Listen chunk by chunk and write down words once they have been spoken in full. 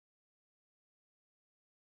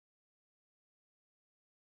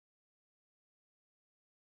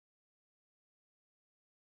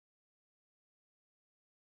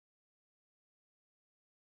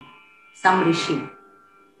some rishi.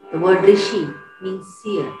 The word rishi means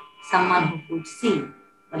seer, someone who could see,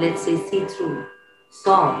 or let's say see through,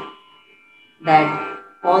 saw that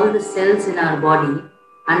all the cells in our body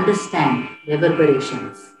understand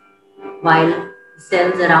reverberations, while the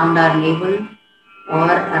cells around our navel or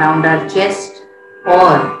around our chest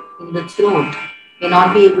or in the throat may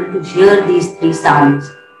not be able to hear these three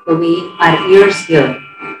sounds the way our ears hear,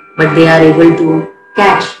 but they are able to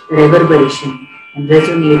catch the reverberation and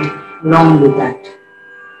resonate along with that.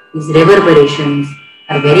 These reverberations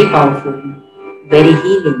are very powerful, very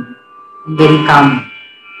healing, and very calming.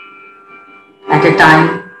 At a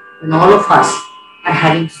time when all of us are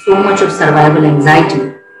having so much of survival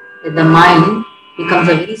anxiety that the mind becomes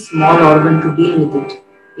a very small organ to deal with it,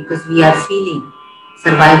 because we are feeling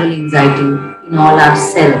survival anxiety in all our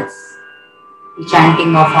cells. The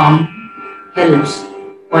chanting of helps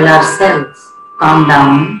all our cells calm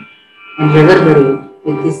down and reverberate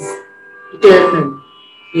with these eternal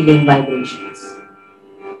healing vibrations.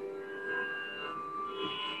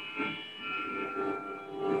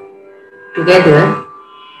 Together,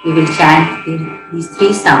 we will chant these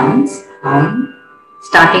three sounds,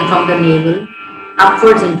 starting from the navel,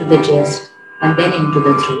 upwards into the chest, and then into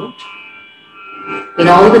the throat. In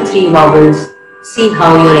all the three vowels, see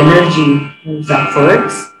how your energy moves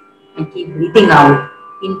upwards and keep breathing out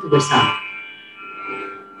into the sound.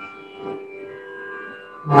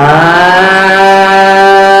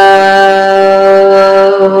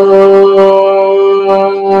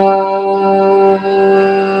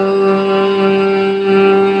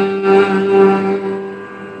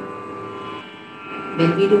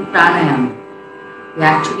 When we do pranayama, we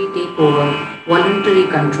actually take over voluntary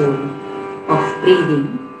control of breathing,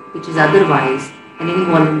 which is otherwise an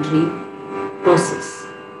involuntary process.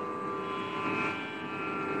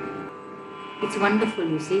 It's wonderful,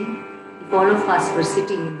 you see. If all of us were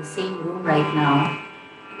sitting in the same room right now,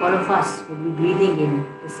 all of us would be breathing in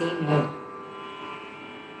the same air.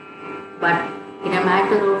 But in a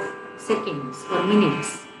matter of seconds or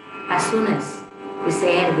minutes, as soon as this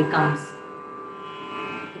air becomes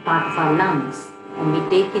a part of our lungs and we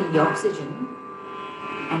take in the oxygen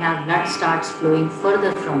and our blood starts flowing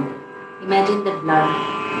further from it, imagine that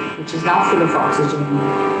blood, which is now full of oxygen,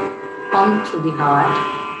 pumped through the heart,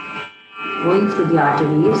 going through the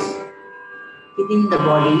arteries, within the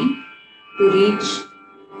body to reach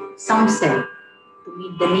some cell, to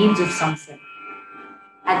meet the needs of some cell.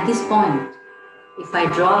 At this point, if I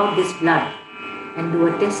draw out this blood and do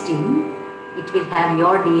a testing, it will have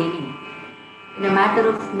your DNA. In a matter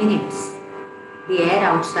of minutes, the air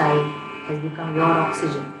outside has become your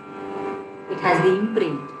oxygen. It has the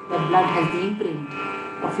imprint, the blood has the imprint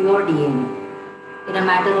of your DNA. In a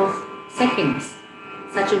matter of seconds,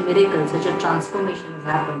 such a miracle, such a transformation has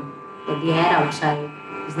happened that the air outside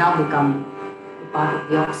has now become a part of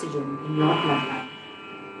the oxygen in your bloodline.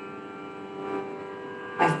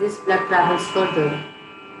 As this blood travels further,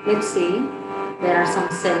 let's say there are some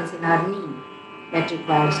cells in our knee that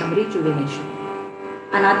require some rejuvenation.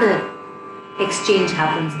 Another exchange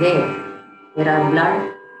happens there, where our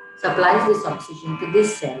blood supplies this oxygen to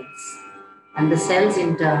these cells, and the cells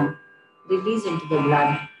in turn release into the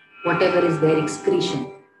blood whatever is their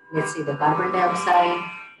excretion. Let's say the carbon dioxide,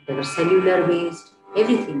 whatever cellular waste,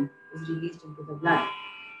 everything is released into the blood.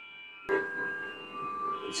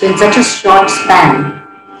 So in such a short span,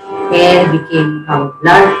 air became our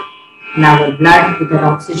blood, and our blood with our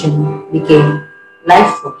oxygen became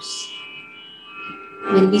life force.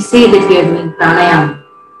 When we say that we are doing pranayama,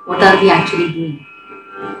 what are we actually doing?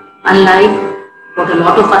 Unlike what a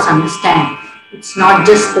lot of us understand, it's not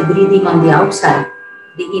just the breathing on the outside.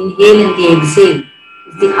 The inhale and the exhale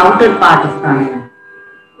is the outer part of pranayama.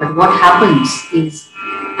 But what happens is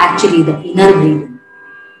actually the inner breathing.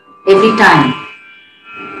 Every time,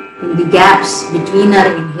 in the gaps between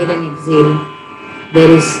our inhale and exhale,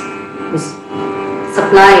 there is this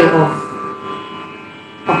supply of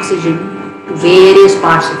oxygen to various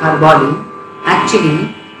parts of our body.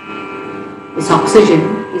 Actually, this oxygen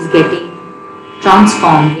is getting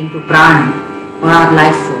transformed into prana, or our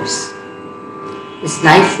life force. This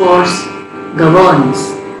life force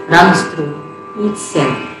governs, runs through each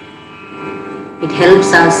cell. It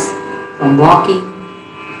helps us from walking,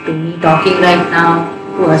 to me talking right now,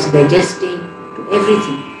 to us digesting, to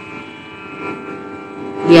everything.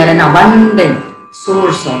 We are an abundant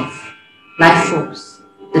source of life force.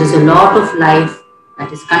 There is a lot of life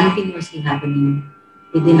that is continuously happening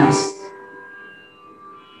within us.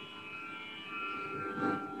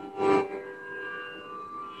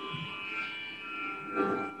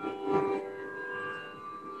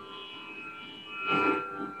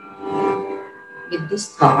 With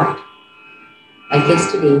this thought, Like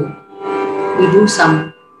yesterday, we do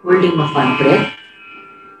some holding of our breath.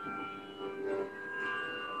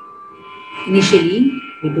 Initially,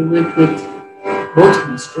 we do it with both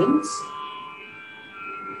nostrils.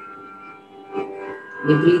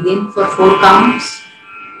 We breathe in for 4 counts,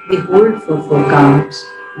 we hold for 4 counts,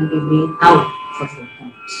 and we breathe out for 4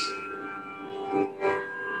 counts.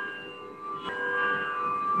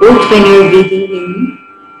 Both when you are breathing in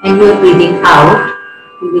and you are breathing out,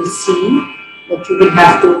 you will see that you will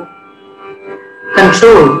have to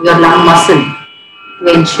control your lung muscle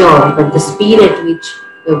to ensure that the speed at which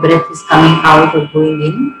your breath is coming out or going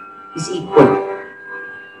in is equal.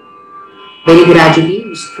 Very gradually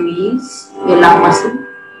you squeeze your lung muscle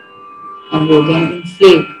and you again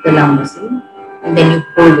inflate the lung muscle and then you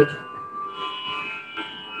hold it.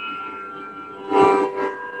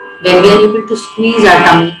 When we are able to squeeze our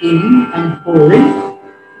tummy in and hold,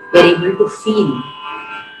 we are able to feel.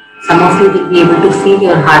 Some of you will be able to feel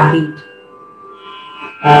your heartbeat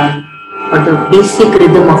or the basic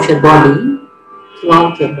rhythm of your body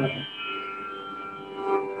throughout your body.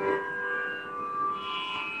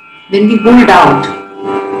 When we hold out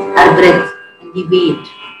our breath and we wait,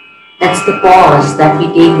 that's the pause that we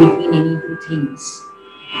take between any two things.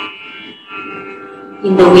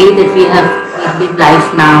 In the way that we live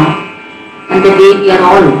life now, and the way we are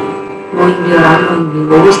all knowingly or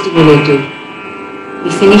unknowingly overstimulated, we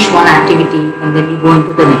finish one activity and then we go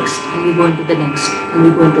into the next, and we go into the next, and we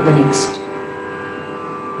go into the next.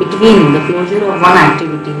 Between the closure of one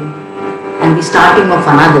activity and the starting of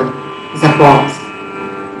another is a pause.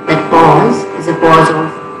 That pause is a pause of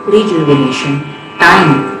rejuvenation,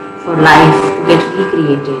 time for life to get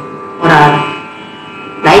recreated, for our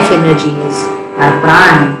life energies, our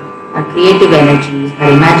prana, our creative energies, our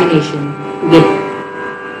imagination to get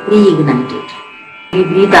reignited. We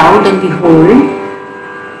breathe out and we hold,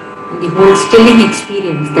 and the whole stilling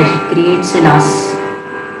experience that it creates in us.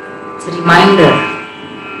 It's a reminder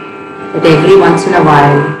that every once in a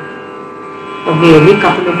while, probably every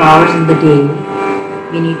couple of hours in the day,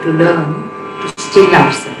 we need to learn to still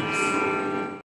ourselves.